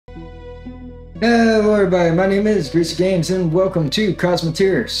Hello everybody, my name is Greasy Games and welcome to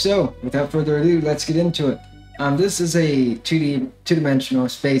Cosmoteer. So, without further ado, let's get into it. This is a two-dimensional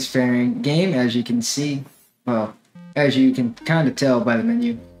spacefaring game, as you can see. Well, as you can kind of tell by the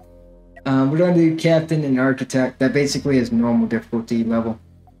menu. We're going to do Captain and Architect. That basically is normal difficulty level.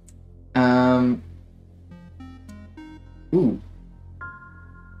 Ooh.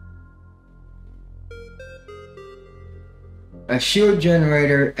 A shield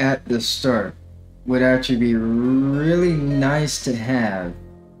generator at the start would actually be really nice to have.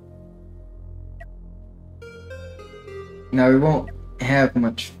 Now we won't have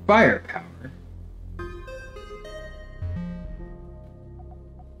much firepower.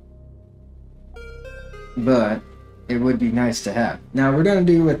 But it would be nice to have. Now we're gonna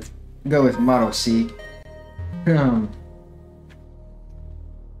go with Model C.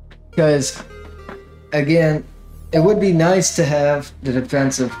 Because again, it would be nice to have the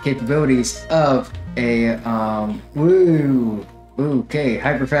defensive capabilities of a okay,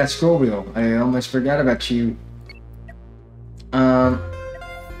 hyper fast scroll wheel. I almost forgot about you.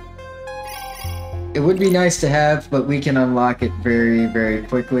 It would be nice to have, but we can unlock it very, very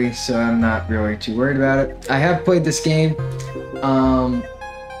quickly, so I'm not really too worried about it. I have played this game.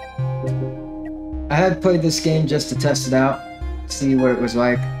 I had played this game just to test it out, see what it was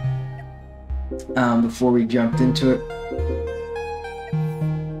like. Before we jumped into it.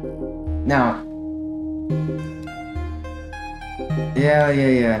 Now,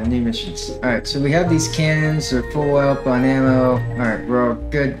 yeah, new missions. Alright, so we have these cannons, they're full up on ammo. Alright, we're all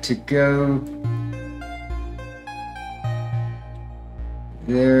good to go.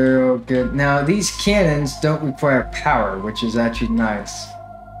 They're all good. Now, these cannons don't require power, which is actually nice.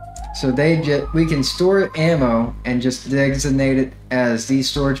 So we can store ammo and just designate it as these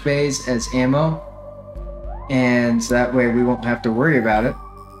storage bays as ammo, and that way we won't have to worry about it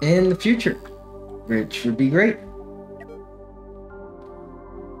in the future, which would be great.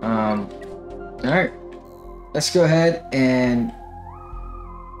 Alright, let's go ahead and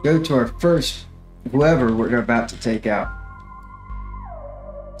go to our first whoever we're about to take out.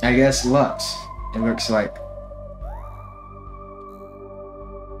 I guess Lux, it looks like.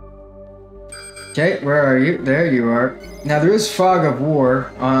 Okay, where are you? There you are. Now there is fog of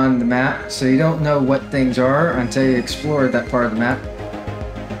war on the map, so you don't know what things are until you explore that part of the map.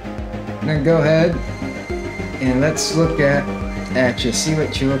 I'm gonna go ahead and let's look at you, see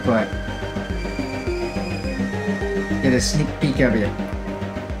what you look like. Get a sneak peek of you.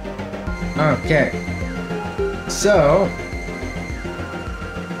 Okay. So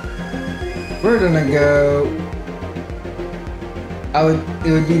we're gonna go. It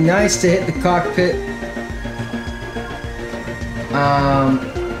would be nice to hit the cockpit,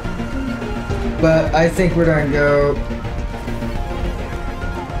 but I think we're gonna go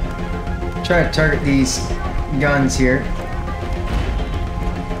try to target these guns here.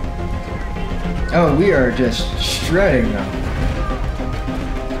 Oh, we are just shredding them.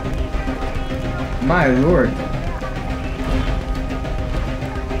 My lord.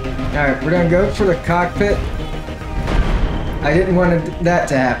 Alright, we're gonna go for the cockpit. I didn't want that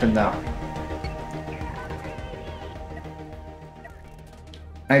to happen though.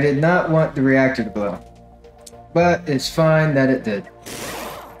 I did not want the reactor to blow. But it's fine that it did.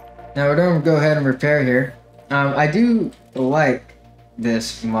 Now we're going to go ahead and repair here. I do like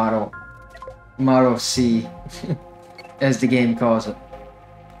this Model C, as the game calls it.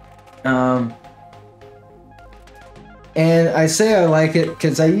 And I say I like it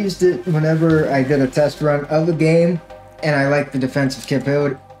because I used it whenever I did a test run of the game. And I like the defensive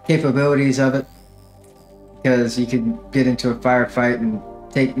capabilities of it, because you can get into a firefight and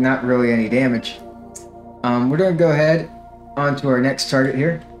take not really any damage. We're going to go ahead onto our next target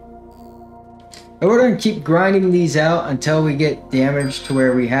here. And we're going to keep grinding these out until we get damage to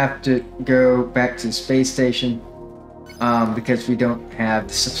where we have to go back to the space station, because we don't have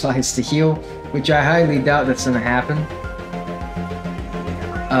the supplies to heal, which I highly doubt that's going to happen.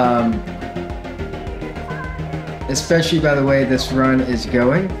 Especially by the way this run is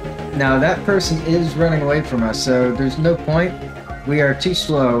going. Now that person is running away from us, so there's no point. We are too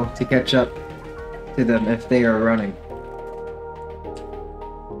slow to catch up to them if they are running.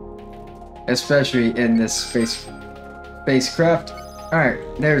 Especially in this spacecraft. Alright,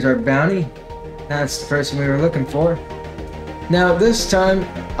 there's our bounty. That's the person we were looking for. Now this time,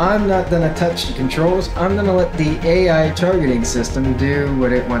 I'm not gonna touch the controls. I'm gonna let the AI targeting system do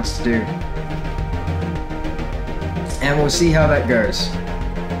what it wants to do. And we'll see how that goes.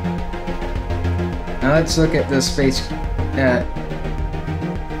 Now let's look at the space,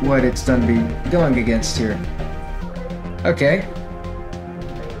 what it's done be going against here. Okay.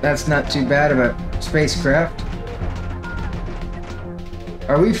 That's not too bad of a spacecraft.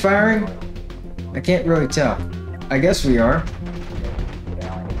 Are we firing? I can't really tell. I guess we are.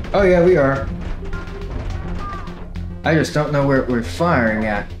 Oh yeah, we are. I just don't know where we're firing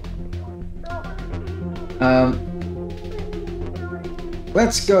at.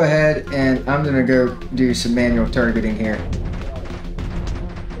 Let's go ahead and I'm gonna go do some manual targeting here.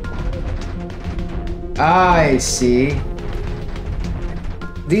 I see.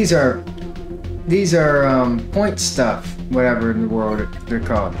 These are point stuff, whatever in the world they're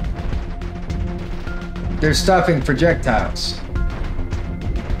called. They're stopping projectiles.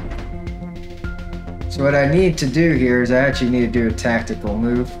 So what I need to do here is I actually need to do a tactical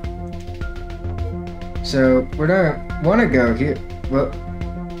move. So we're gonna want to go here. Well,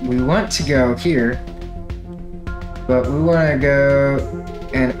 we want to go here, but we want to go,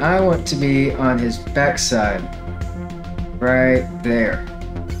 and I want to be on his backside, right there.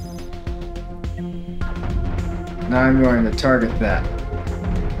 Now I'm going to target that.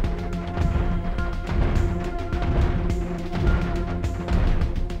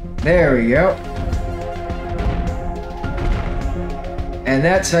 There we go. And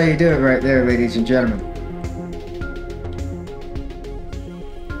that's how you do it right there, ladies and gentlemen.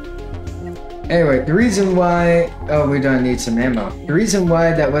 Anyway, the reason why... Oh, we don't need some ammo. The reason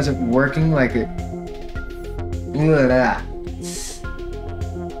why that wasn't working like it...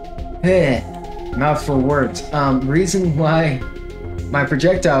 Mouthful of words. Reason why my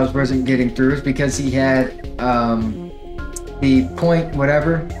projectiles wasn't getting through is because he had the point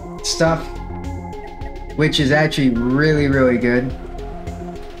whatever stuff, which is actually really, really good.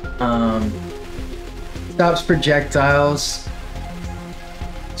 Stops projectiles,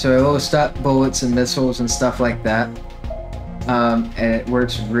 so it will stop bullets and missiles and stuff like that. And it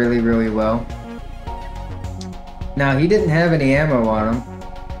works really, really well. Now he didn't have any ammo on him,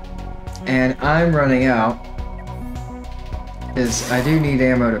 and I'm running out because I do need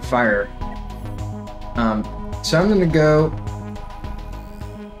ammo to fire. So I'm gonna go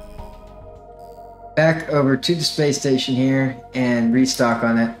back over to the space station here and restock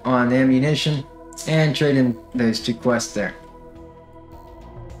on it on ammunition and trade in those 2 quests there.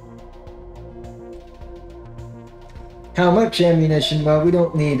 How much ammunition? Well, we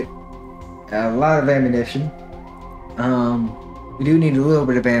don't need a lot of ammunition. We do need a little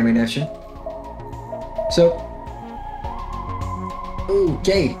bit of ammunition. So,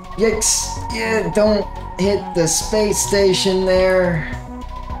 okay, yikes! Yeah, don't hit the space station there.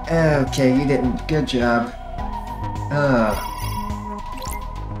 Okay, you didn't. Good job.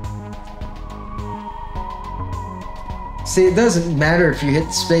 See, it doesn't matter if you hit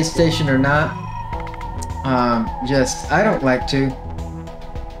the space station or not. I don't like to.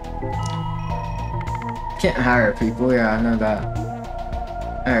 Can't hire people, yeah, I know that.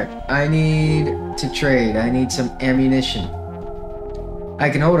 Alright, I need to trade. I need some ammunition. I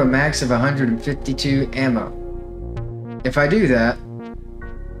can hold a max of 152 ammo. If I do that,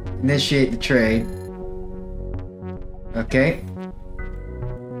 initiate the trade. Okay.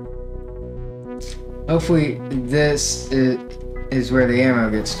 Hopefully this is where the ammo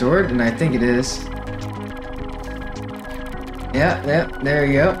gets stored, and I think it is. Yeah, there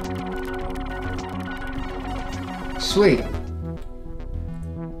you go. Sweet.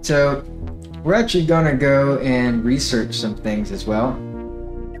 So, we're actually gonna go and research some things as well.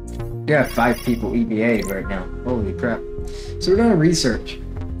 We have 5 people EBA right now. Holy crap. So we're gonna research.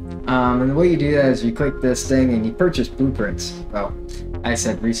 And the way you do that is you click this thing and you purchase blueprints. Well, I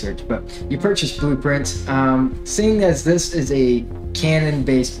said research, but you purchase blueprints. Seeing as this is a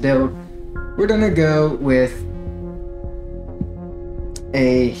cannon-based build, we're gonna go with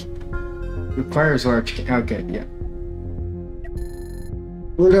a requires large. Okay, yeah.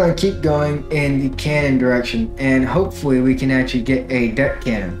 We're gonna keep going in the cannon direction, and hopefully we can actually get a deck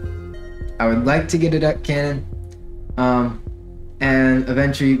cannon. I would like to get a deck cannon, and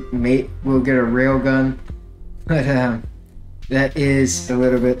eventually we'll get a railgun, but that is a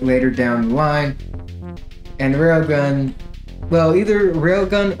little bit later down the line. And railgun, well, either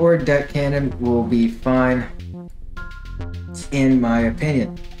railgun or deck cannon will be fine, in my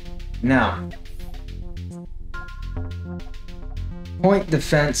opinion. Now, point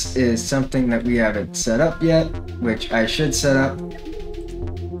defense is something that we haven't set up yet, which I should set up.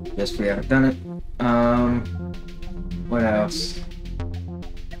 Yes, we haven't done it. What else?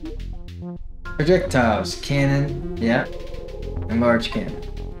 Projectiles, cannon, yeah, and large cannon.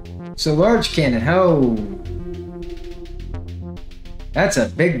 So large cannon, how? That's a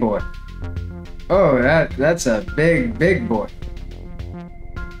big boy. Oh, that's a big boy.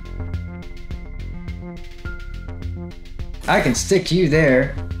 I can stick you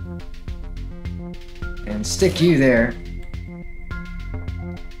there. and stick you there.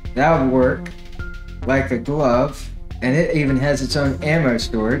 That would work like a glove, and it even has its own ammo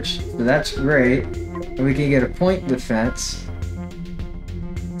storage, so that's great. And we can get a point defense.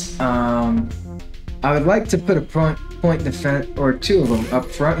 I would like to put a point defense, or two of them up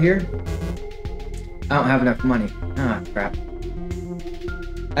front here. I don't have enough money. Ah, crap.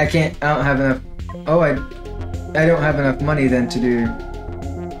 I don't have enough. Oh, I don't have enough money then to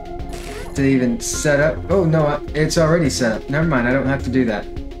even set up. Oh no, it's already set up. Never mind, I don't have to do that.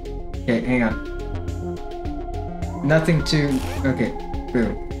 Okay, hang on. Nothing to. Okay,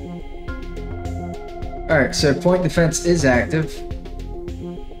 boom. Alright, so point defense is active.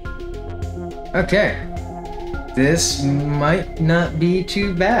 Okay. This might not be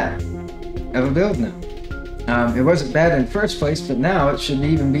too bad of a build now. It wasn't bad in the first place, but now it should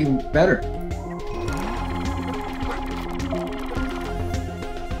even be better.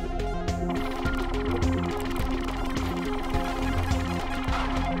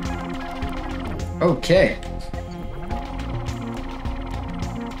 Okay.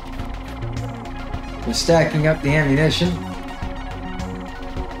 We're stacking up the ammunition.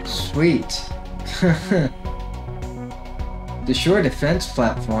 Sweet. The shore defense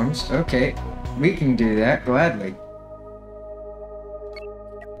platforms. Okay, we can do that gladly.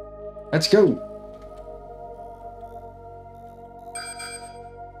 Let's go.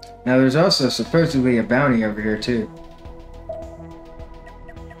 Now there's also supposedly a bounty over here too.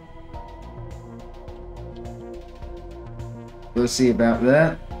 We'll see about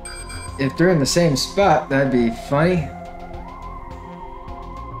that. If they're in the same spot, that'd be funny.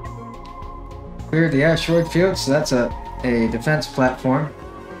 Clear the asteroid field, so that's a defense platform.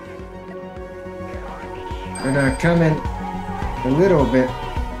 We're gonna come in a little bit.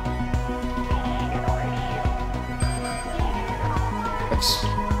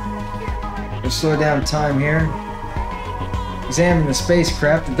 Let's slow down time here. Examine the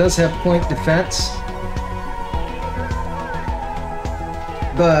spacecraft. It does have point defense.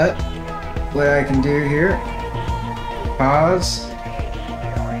 But what I can do here, pause.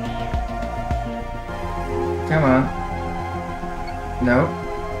 Come on. No.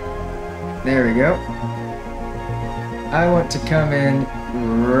 There we go. I want to come in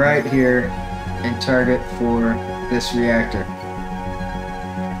right here and target for this reactor.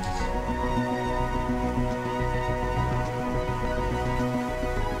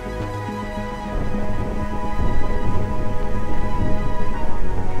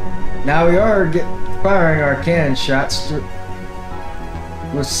 Now we are firing our cannon shots.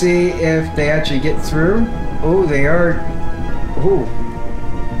 We'll see if they actually get through. Oh, they are. Oh.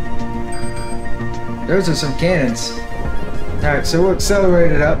 Those are some cannons. Alright, so we'll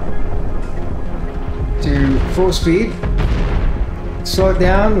accelerate it up to full speed. Slow it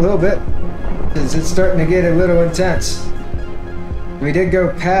down a little bit, because it's starting to get a little intense. We did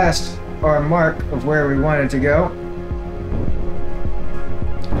go past our mark of where we wanted to go.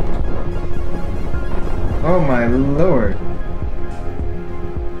 Oh my lord.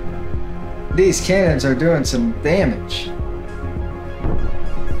 These cannons are doing some damage.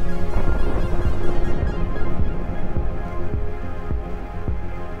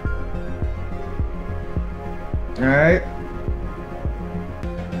 Alright.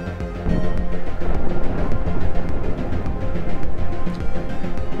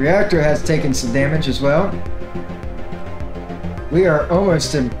 Reactor has taken some damage as well. We are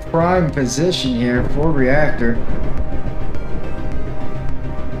almost in prime position here for reactor.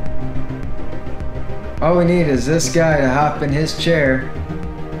 All we need is this guy to hop in his chair.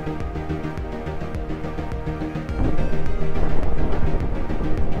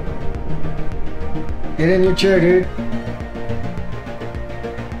 Get in your chair, dude.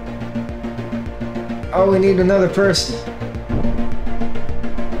 Oh, we need another person.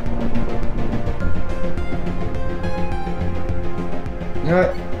 You know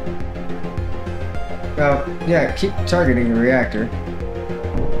what? Well, yeah, keep targeting the reactor.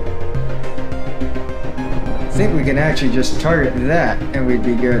 I think we can actually just target that and we'd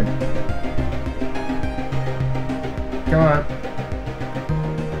be good. Come on.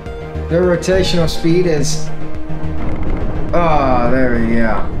 Their rotational speed is... Oh, there we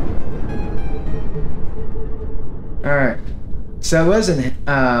go. Alright. So it wasn't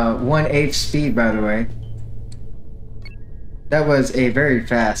 1/8 speed, by the way. That was a very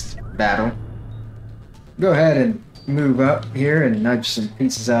fast battle. Go ahead and move up here and nudge some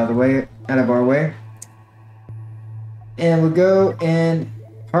pieces out of our way. And we'll go and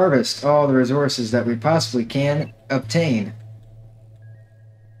harvest all the resources that we possibly can obtain.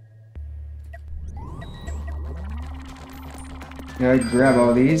 Go ahead and grab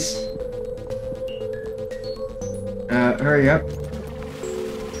all these. hurry up.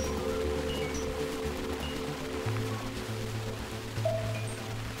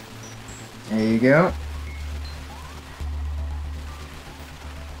 There you go.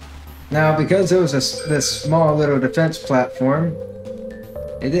 Now, because it was this small little defense platform,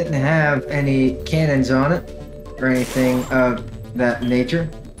 it didn't have any cannons on it or anything of that nature.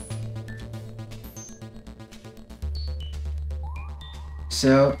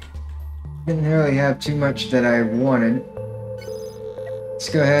 So, didn't really have too much that I wanted. Let's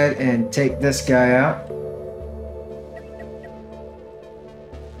go ahead and take this guy out.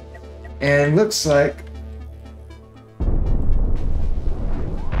 And looks like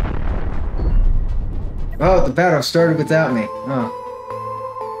oh, the battle started without me. Oh.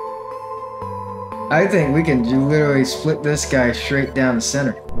 I think we can literally split this guy straight down the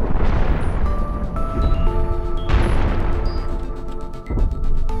center.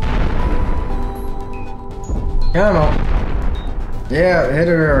 Come on. Yeah, hit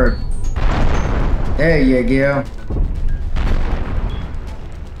her hard. There you go.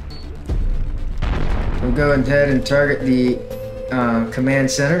 We'll go ahead and target the command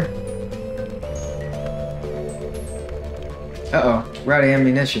center. Uh-oh, we're out of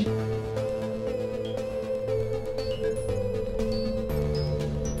ammunition.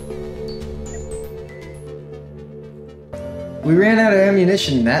 We ran out of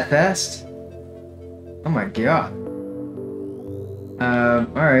ammunition that fast? Oh my god.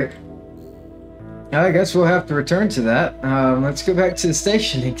 Alright. I guess we'll have to return to that. Let's go back to the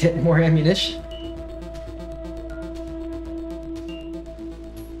station and get more ammunition.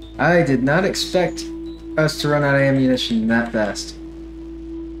 I did not expect us to run out of ammunition that fast.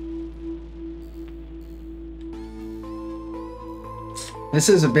 This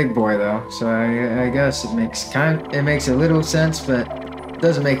is a big boy though, so I guess it makes a little sense, but it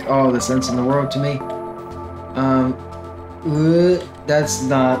doesn't make all the sense in the world to me. That's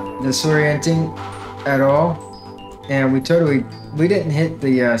not disorienting at all, and we didn't hit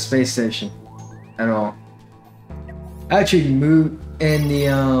the space station at all. I actually moved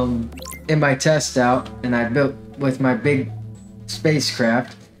in my test out, and I built with my big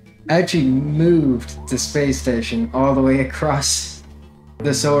spacecraft. I actually moved the space station all the way across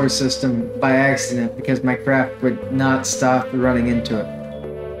the solar system by accident because my craft would not stop running into it.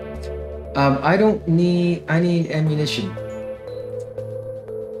 I need ammunition.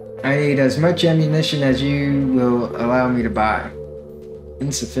 I need as much ammunition as you will allow me to buy.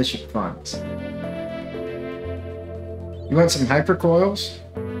 Insufficient funds. You want some hypercoils?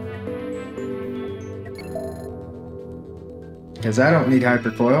 Because I don't need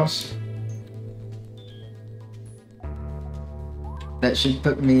hypercoils. That should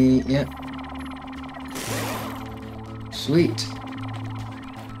put me, yep. Sweet.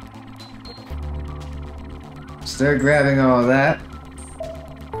 So they're grabbing all of that.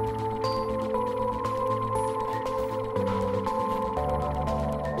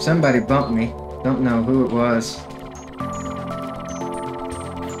 Somebody bumped me. Don't know who it was.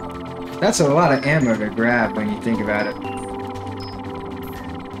 That's a lot of ammo to grab when you think about it.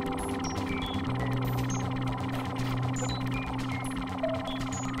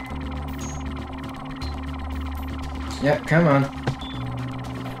 Yep, come on.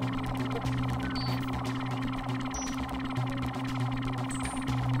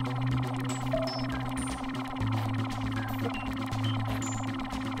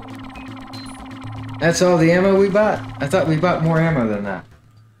 That's all the ammo we bought? I thought we bought more ammo than that.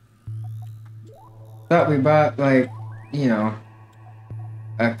 Thought we bought, like, you know,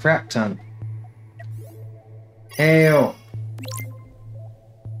 a crap ton. Hail!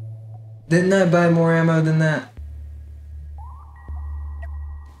 Didn't I buy more ammo than that?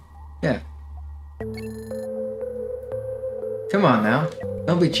 Yeah. Come on now.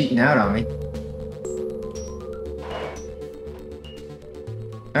 Don't be cheating out on me.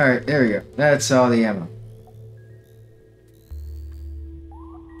 Alright, there we go. That's all the ammo.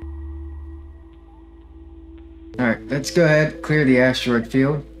 Alright, let's go ahead, clear the asteroid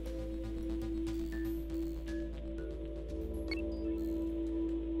field.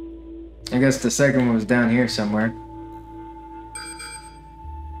 I guess the second one was down here somewhere.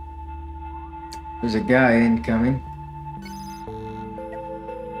 There's a guy incoming.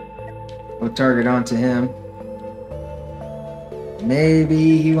 We'll target onto him.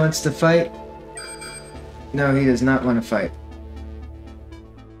 Maybe he wants to fight? No, he does not want to fight.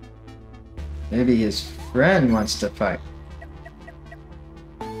 Maybe his friend wants to fight.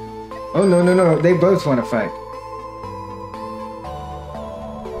 Oh, no, no, no. They both want to fight.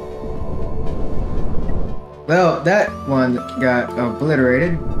 Well, that one got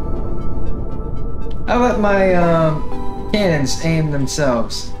obliterated. How about my cannons aim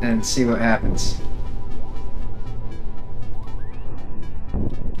themselves and see what happens.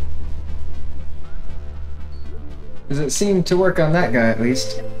 Does it seem to work on that guy at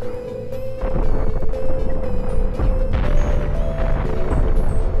least?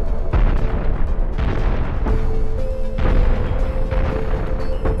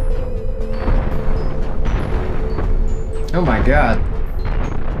 Oh my god.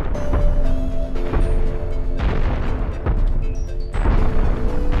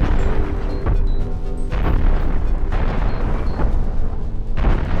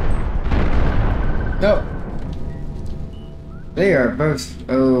 No. They are both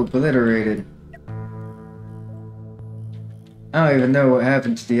obliterated. I don't even know what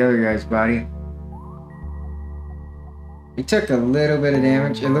happened to the other guy's body. He took a little bit of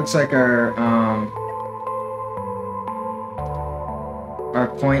damage. It looks like our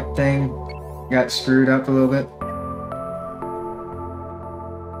point thing got screwed up a little bit.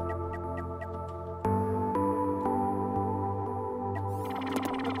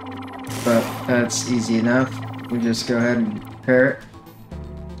 But that's easy enough. We just go ahead and repair it.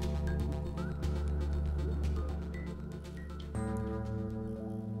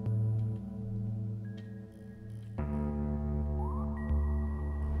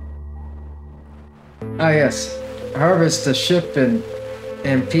 Ah yes, harvest the ship in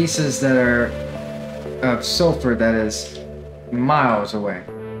pieces that are of sulfur that is miles away.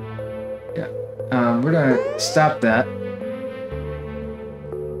 Yeah, we're gonna stop that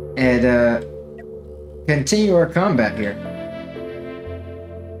and continue our combat here.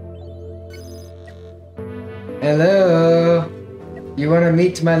 Hello, you wanna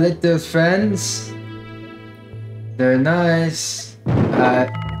meet my little friends? They're nice.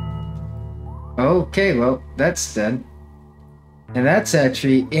 Okay, well, that's dead. And that's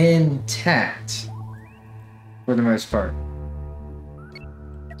actually intact. For the most part.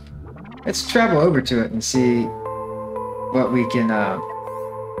 Let's travel over to it and see what we can,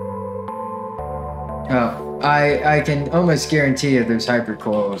 I can almost guarantee you there's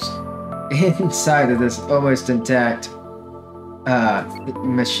hypercoils inside of this almost intact,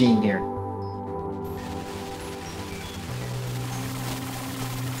 machine here.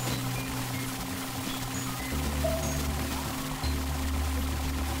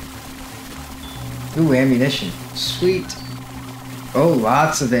 Ooh, ammunition. Sweet. Oh,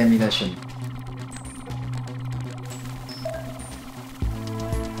 lots of ammunition.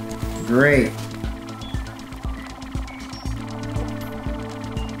 Great.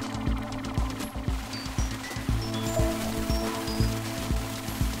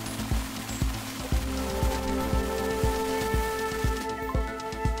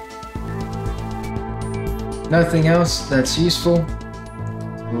 Nothing else that's useful.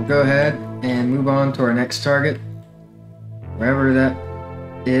 We'll go ahead and move on to our next target, wherever that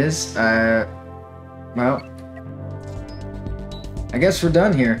is. Well, I guess we're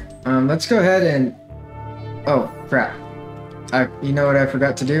done here. Let's go ahead and, oh crap, you know what I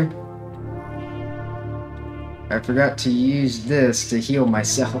forgot to do? I forgot to use this to heal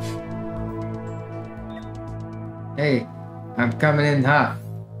myself. Hey, I'm coming in hot.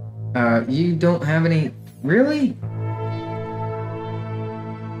 You don't have any, really?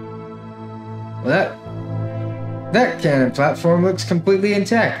 Well, that cannon platform looks completely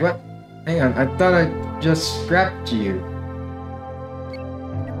intact. What? Hang on, I thought I just scrapped you.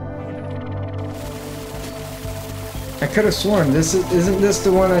 I could have sworn isn't this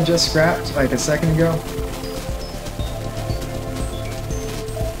the one I just scrapped like a second ago?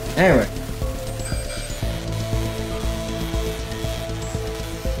 Anyway.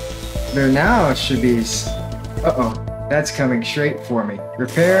 There now should be... Uh-oh, that's coming straight for me.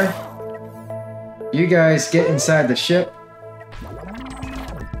 Repair. You guys get inside the ship.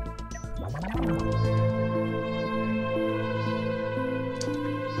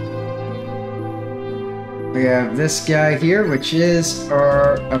 We have this guy here, which is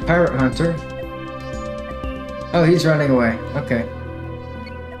a pirate hunter. Oh, he's running away. Okay.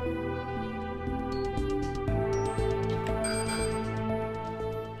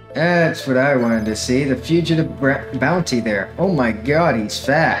 That's what I wanted to see. The fugitive bounty there. Oh my god, he's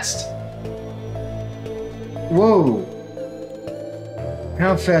fast. Whoa!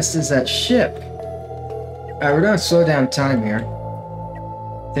 How fast is that ship? Alright, we're gonna slow down time here.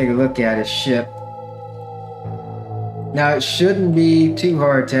 Take a look at his ship. Now, it shouldn't be too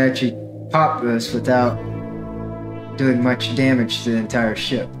hard to actually pop this without doing much damage to the entire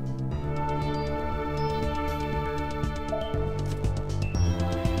ship.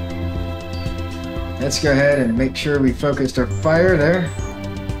 Let's go ahead and make sure we focused our fire there.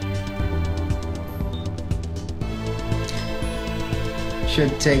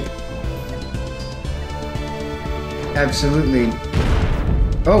 should take absolutely.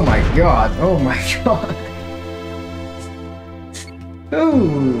 Oh my god! Oh my god!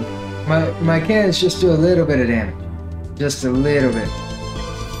 Ooh, my cannons just do a little bit of damage, just a little bit.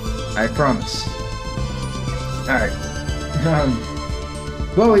 I promise. All right.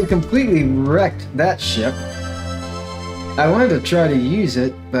 Well, we completely wrecked that ship. I wanted to try to use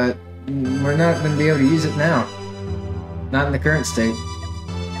it, but we're not going to be able to use it now. Not in the current state.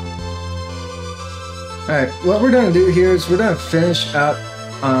 Alright, what we're going to do here is we're going to finish up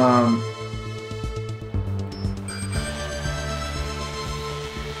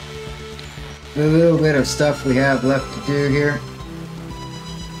the little bit of stuff we have left to do here.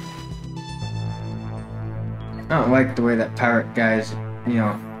 I don't like the way that pirate guy's, you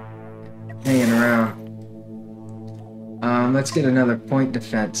know, hanging around. Let's get another point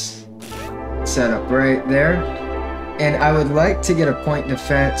defense set up right there. And I would like to get a point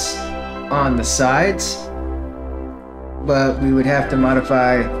defense on the sides, but we would have to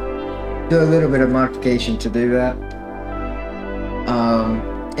do a little bit of modification to do that.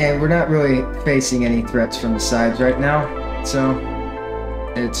 And we're not really facing any threats from the sides right now, so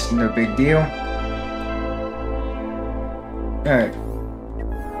it's no big deal. Alright,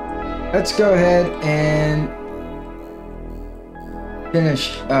 let's go ahead and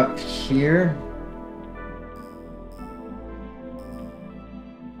finish up here.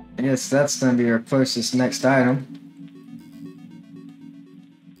 I guess that's going to be our closest next item.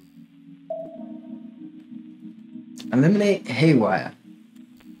 Eliminate haywire.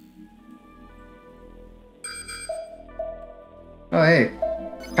 Oh hey,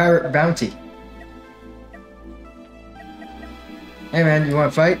 pirate bounty. Hey man, you want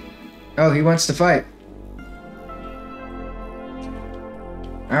to fight? Oh, he wants to fight.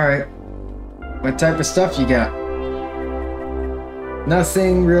 Alright. What type of stuff you got?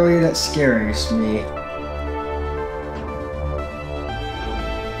 Nothing really that scares me.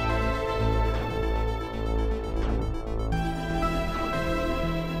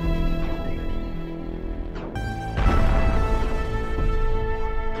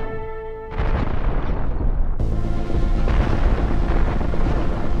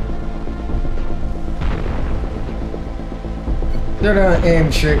 They're gonna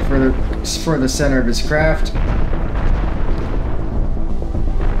aim straight for the center of his craft.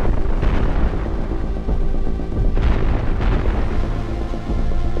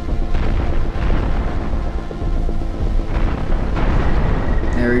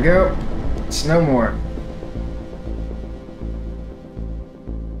 There we go. It's no more.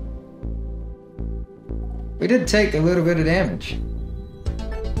 We did take a little bit of damage.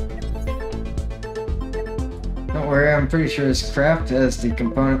 Don't worry, I'm pretty sure his craft has the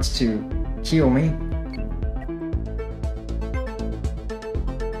components to kill me.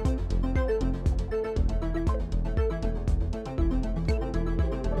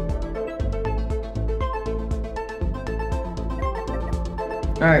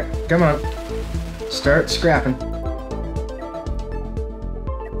 Alright, come on. Start scrapping.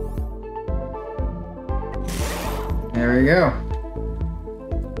 There we go.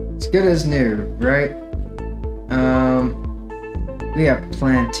 It's good as new, right? We have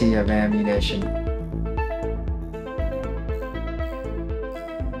plenty of ammunition.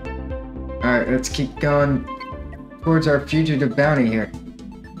 Alright, let's keep going towards our fugitive bounty here.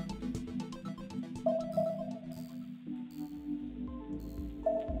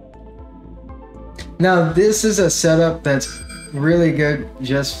 Now, this is a setup that's really good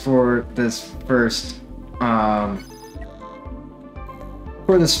just for this first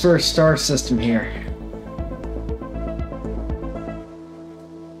star system here.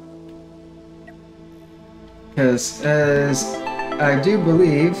 Because, as I do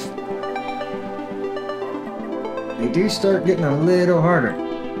believe, they do start getting a little harder.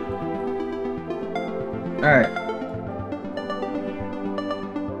 Alright.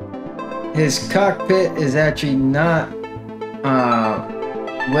 His cockpit is actually not,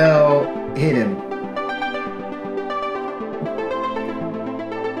 well hidden.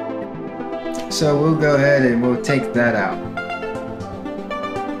 So we'll go ahead and we'll take that out.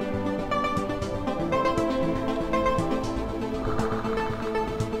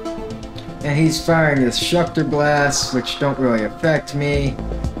 And he's firing his Shutter blasts, which don't really affect me.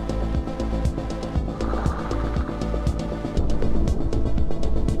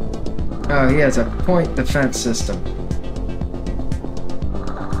 Oh, he has a point defense system.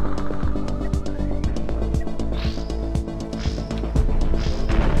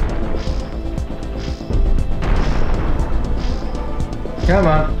 Come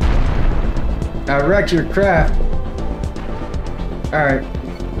on. I'll wreck your craft. Alright.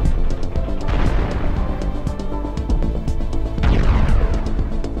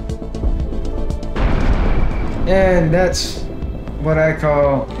 And that's what I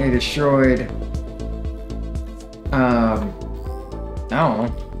call a destroyed, I don't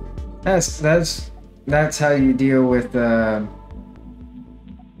know. That's how you deal with, oh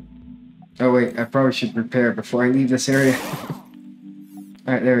wait, I probably should prepare before I leave this area.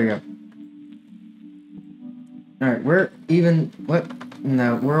 Alright, there we go. Alright, we're even, what in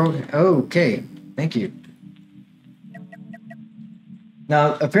the world? Okay, thank you.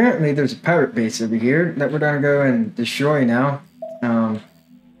 Now, apparently there's a pirate base over here that we're gonna go and destroy now.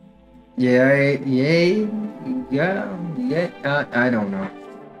 Yeah, I don't know.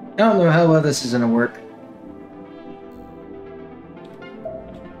 I don't know how well this is gonna work.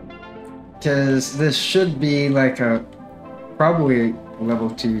 Because this should be like probably a level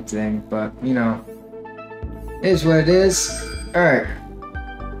 2 thing, but you know, it is what it is. Alright.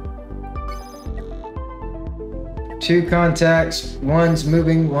 2 contacts, one's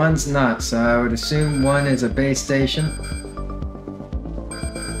moving, one's not, so I would assume one is a base station.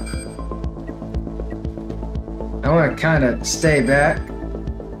 I want to kind of stay back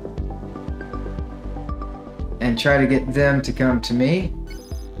and try to get them to come to me.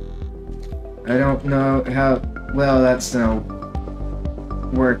 I don't know how well that's gonna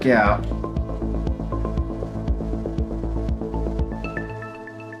work out.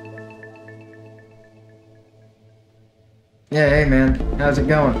 Yeah, hey man, how's it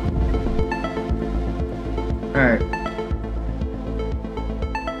going? Alright.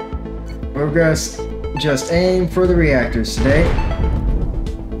 We're gonna just aim for the reactors today.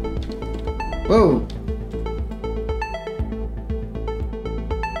 Whoa!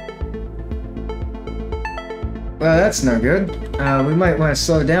 Well, that's no good. We might want to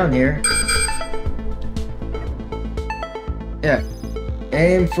slow down here. Yeah.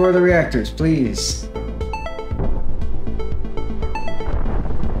 Aim for the reactors, please.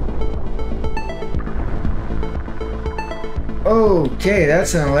 Okay,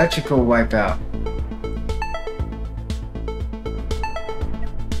 that's an electrical wipeout.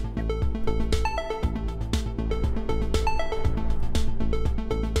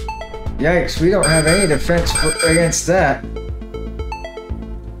 Yikes, we don't have any defense against that.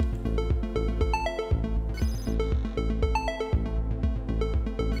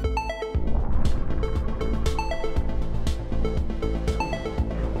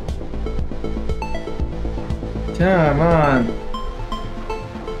 Come on.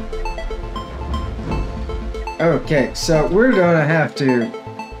 Okay, so we're gonna have to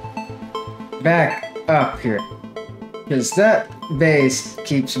back up here, because that base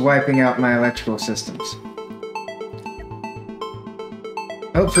keeps wiping out my electrical systems.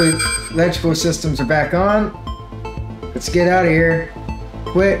 Hopefully, electrical systems are back on. Let's get out of here.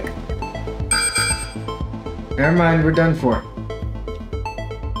 Quick. Never mind, we're done for.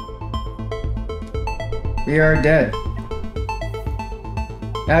 We are dead.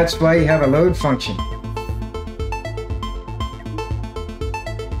 That's why you have a load function.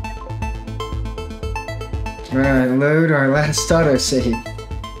 We're gonna load our last autosave.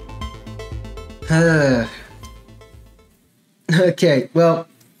 Okay, well,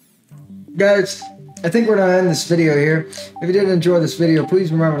 guys, I think we're gonna end this video here. If you did enjoy this video,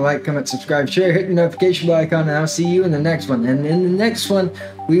 please remember to like, comment, subscribe, share, hit the notification bell icon, and I'll see you in the next one. And in the next one,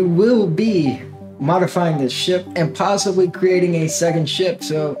 we will be modifying this ship and possibly creating a second ship,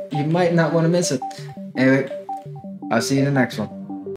 so you might not want to miss it. Anyway, I'll see you in the next one.